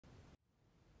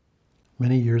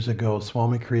Many years ago,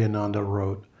 Swami Kriyananda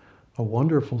wrote a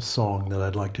wonderful song that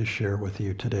I'd like to share with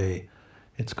you today.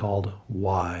 It's called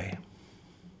Why.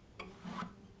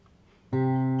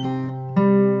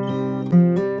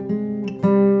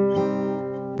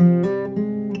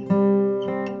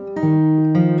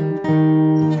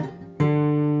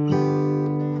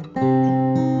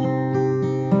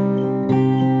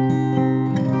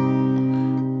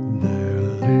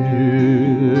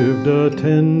 A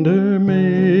tender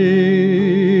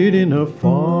maid in a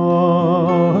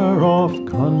far-off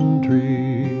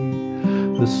country.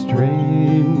 The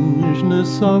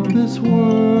strangeness of this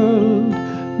world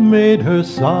made her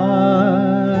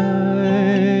sigh.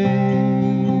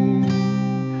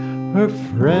 Her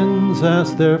friends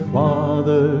asked their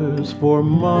fathers for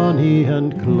money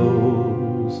and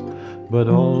clothes, but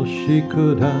all she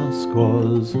could ask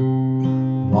was,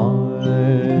 why?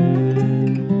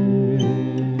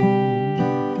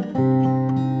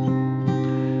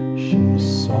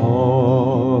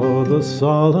 The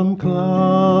solemn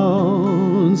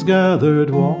clouds gathered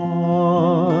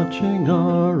watching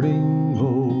a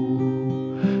rainbow.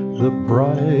 The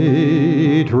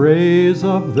bright rays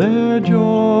of their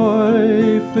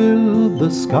joy filled the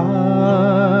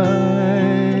sky.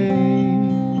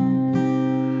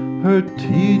 Her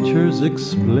teachers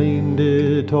explained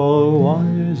it all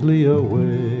wisely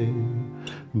away,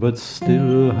 but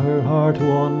still her heart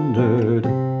wondered,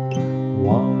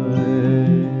 why?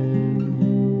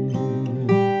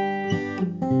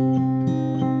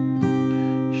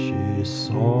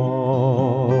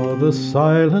 The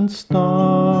silent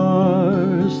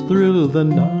stars thrill the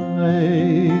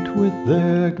night with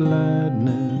their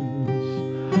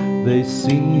gladness. They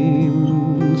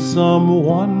seem some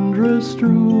wondrous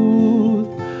truth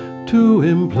to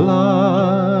imply.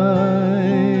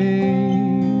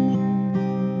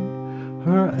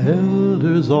 Her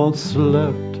elders all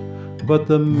slept, but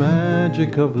the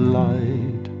magic of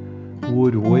light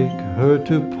would wake her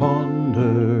to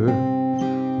ponder,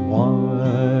 why?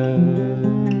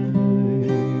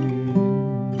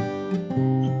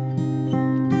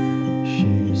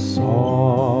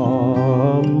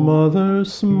 Mother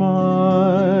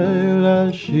smile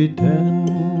as she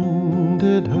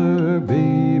tended her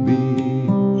baby,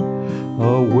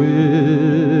 a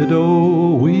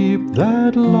widow weep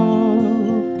that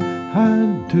love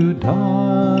had to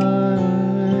die.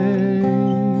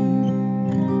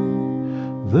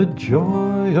 The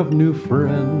joy of new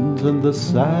friends and the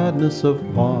sadness of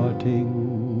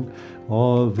parting,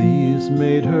 all these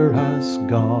made her ask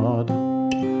God,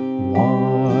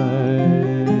 why?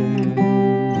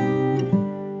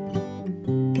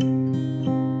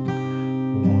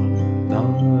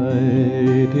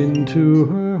 Into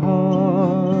her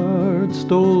heart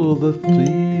stole the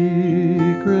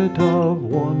secret of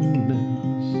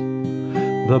oneness,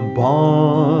 the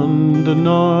bond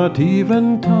not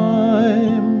even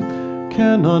time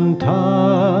can untie.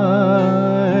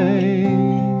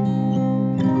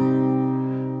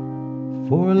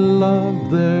 For love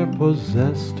there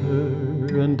possessed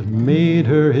her and made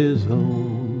her his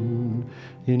own.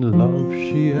 In love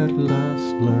she at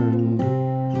last learned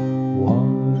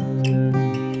why.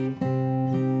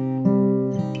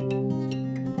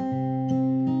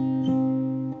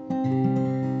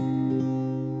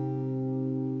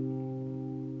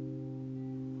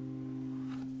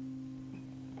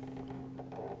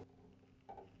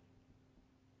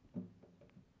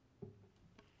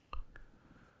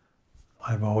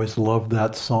 I've always loved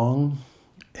that song,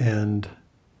 and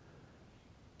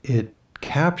it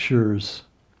captures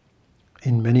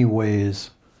in many ways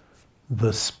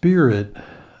the spirit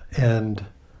and,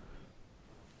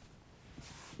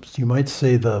 you might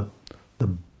say, the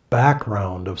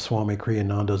background of Swami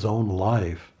Kriyananda's own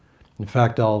life. In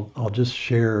fact, I'll just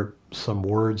share some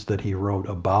words that he wrote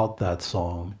about that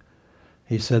song.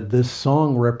 He said, "This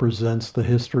song represents the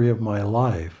history of my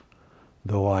life,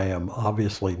 though I am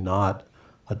obviously not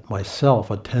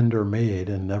myself a tender maid,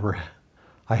 and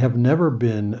I have never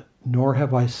been, nor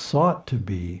have I sought to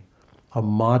be, a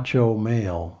macho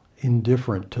male,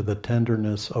 indifferent to the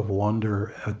tenderness of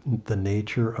wonder at the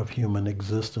nature of human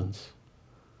existence.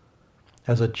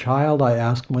 As a child, I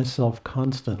asked myself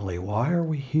constantly, why are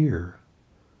we here?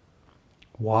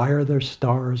 Why are there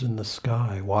stars in the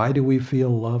sky? Why do we feel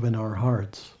love in our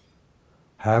hearts?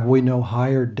 Have we no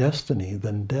higher destiny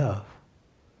than death?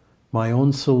 My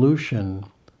own solution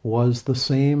was the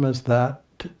same as that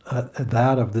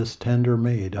of this tender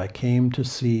maid. I came to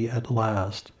see at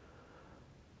last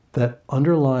that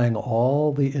underlying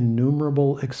all the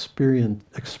innumerable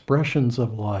expressions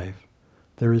of life,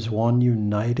 there is one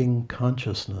uniting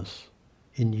consciousness,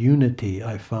 In unity,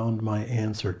 I found my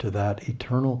answer to that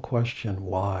eternal question,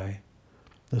 why?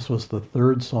 This was the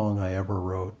third song I ever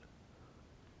wrote.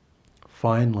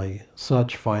 Finally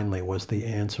was the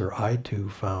answer I too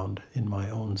found in my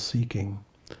own seeking.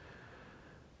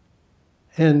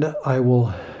 And I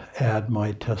will add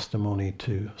my testimony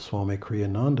to Swami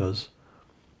Kriyananda's.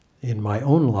 In my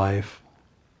own life,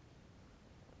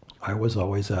 I was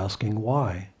always asking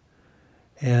why.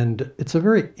 And it's a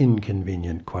very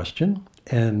inconvenient question.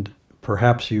 And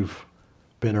perhaps you've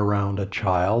been around a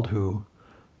child who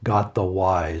got the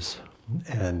whys.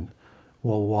 And,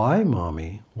 well, why,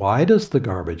 Mommy? Why does the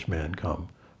garbage man come?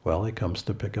 Well, he comes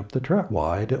to pick up the trash.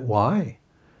 Why?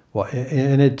 Well,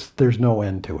 and there's no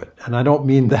end to it. And I don't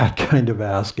mean that kind of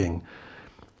asking.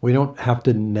 We don't have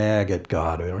to nag at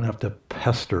God. We don't have to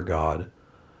pester God.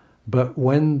 But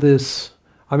when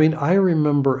I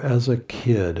remember as a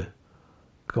kid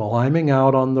climbing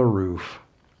out on the roof.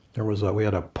 We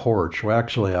had a porch. Well,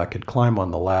 actually, I could climb on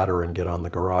the ladder and get on the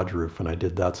garage roof, and I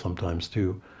did that sometimes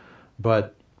too.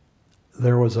 But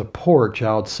there was a porch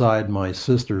outside my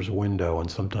sister's window, and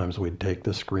sometimes we'd take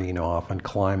the screen off and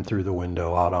climb through the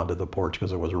window out onto the porch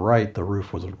because the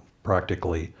roof was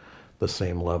practically the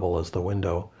same level as the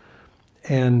window.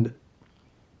 And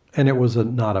it was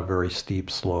not a very steep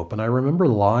slope. And I remember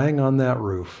lying on that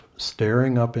roof,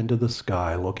 staring up into the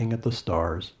sky, looking at the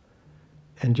stars,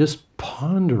 and just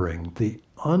pondering the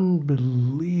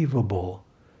unbelievable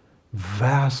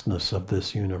vastness of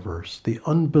this universe, the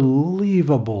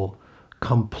unbelievable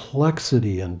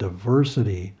complexity and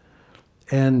diversity,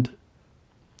 and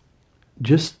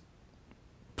just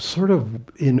sort of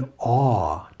in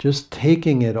awe, just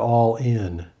taking it all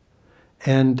in.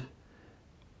 And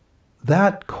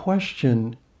that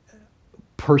question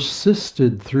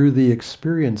persisted through the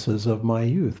experiences of my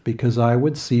youth, because I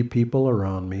would see people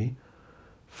around me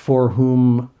for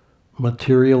whom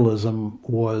materialism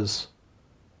was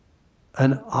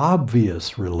an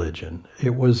obvious religion.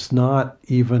 It was not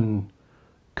even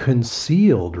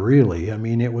concealed, really. I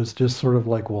mean, it was just sort of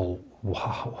like, well,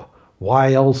 wow,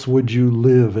 why else would you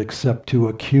live except to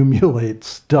accumulate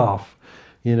stuff,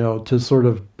 to sort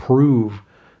of prove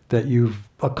that you've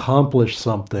accomplished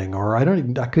something? Or I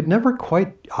could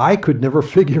never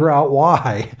figure out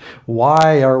why.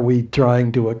 Why are we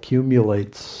trying to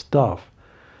accumulate stuff?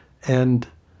 And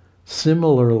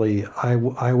similarly, I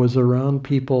was around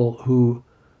people who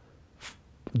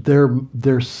their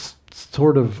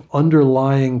sort of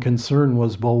underlying concern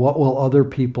was, well, what will other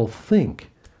people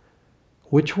think?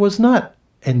 Which was not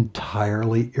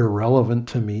entirely irrelevant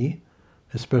to me,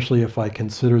 especially if I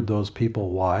considered those people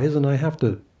wise. And I have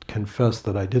to confess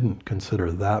that I didn't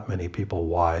consider that many people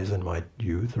wise in my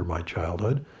youth or my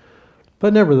childhood.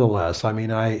 But nevertheless, I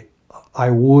mean, I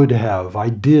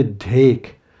did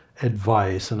take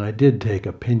advice and I did take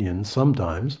opinions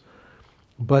sometimes,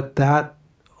 but that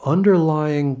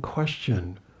underlying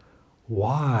question,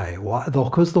 why?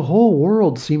 Because the whole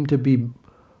world seemed to be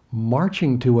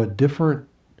marching to a different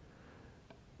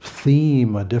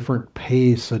theme, a different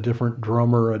pace, a different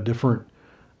drummer, a different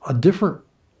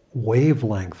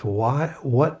wavelength. Why?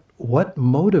 What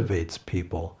motivates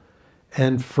people?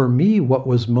 And for me, what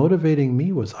was motivating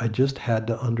me was I just had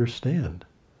to understand.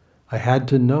 I had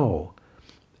to know.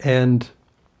 And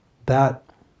that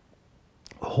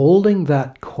holding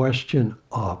that question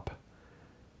up,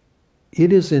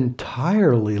 it is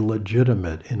entirely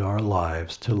legitimate in our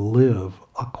lives to live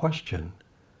a question.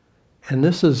 And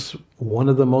this is one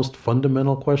of the most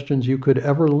fundamental questions you could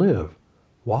ever live.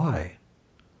 Why?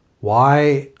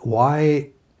 Why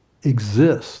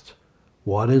exist?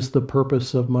 What is the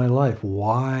purpose of my life?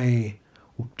 Why?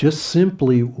 Just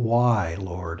simply why,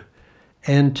 Lord?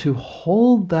 And to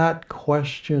hold that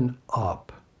question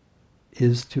up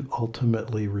is to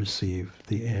ultimately receive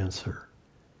the answer.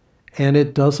 And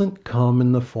it doesn't come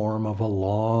in the form of a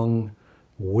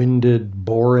long-winded,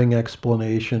 boring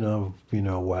explanation of,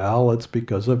 well, it's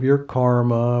because of your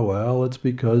karma. Well, it's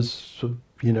because,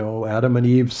 Adam and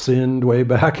Eve sinned way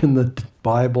back in the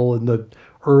Bible in the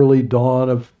early dawn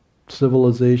of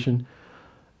civilization.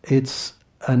 It's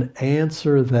an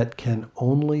answer that can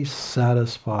only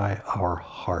satisfy our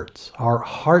hearts. Our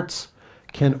hearts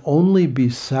can only be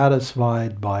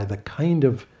satisfied by the kind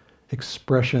of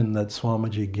expression that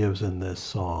Swamiji gives in this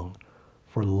song.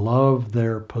 For love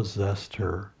there possessed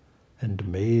her and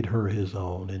made her his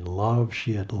own. In love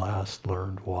she at last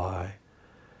learned why.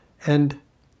 And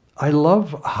I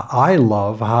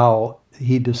love how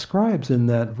he describes in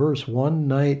that verse, one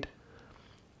night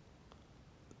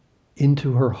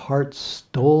into her heart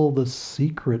stole the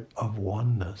secret of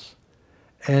oneness.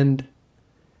 And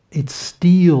it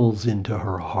steals into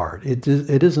her heart. It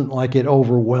isn't like it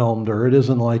overwhelmed her. It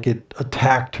isn't like it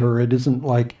attacked her. It isn't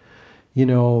like,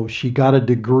 she got a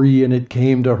degree and it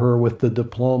came to her with the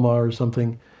diploma or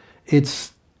something. It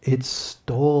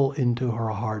stole into her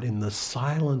heart in the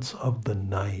silence of the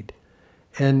night.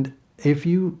 And if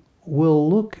you will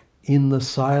look in the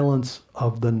silence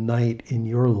of the night in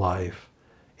your life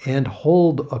and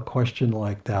hold a question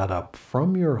like that up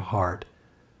from your heart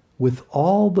with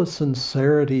all the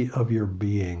sincerity of your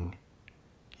being,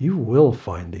 you will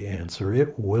find the answer.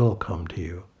 It will come to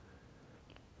you.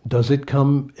 Does it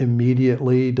come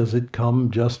immediately? Does it come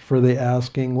just for the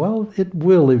asking? Well, it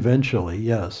will eventually,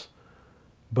 yes.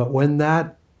 But when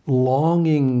that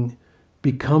longing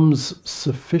becomes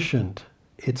sufficient,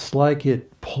 it's like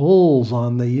it pulls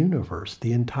on the universe.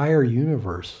 The entire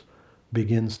universe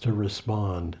begins to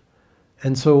respond.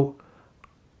 And so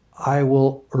I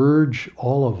will urge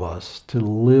all of us to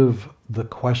live the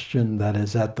question that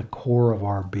is at the core of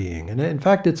our being. And in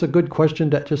fact, it's a good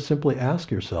question to just simply ask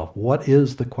yourself, what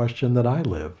is the question that I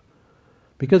live?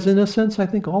 Because in a sense, I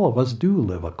think all of us do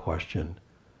live a question.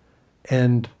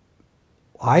 And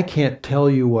I can't tell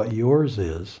you what yours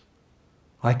is.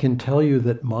 I can tell you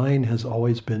that mine has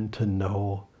always been to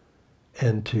know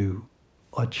and to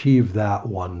achieve that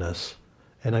oneness.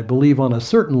 And I believe on a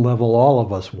certain level, all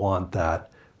of us want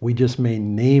that. We just may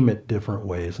name it different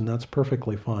ways, and that's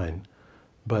perfectly fine.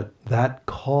 But that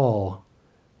call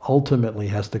ultimately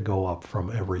has to go up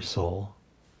from every soul.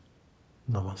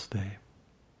 Namaste.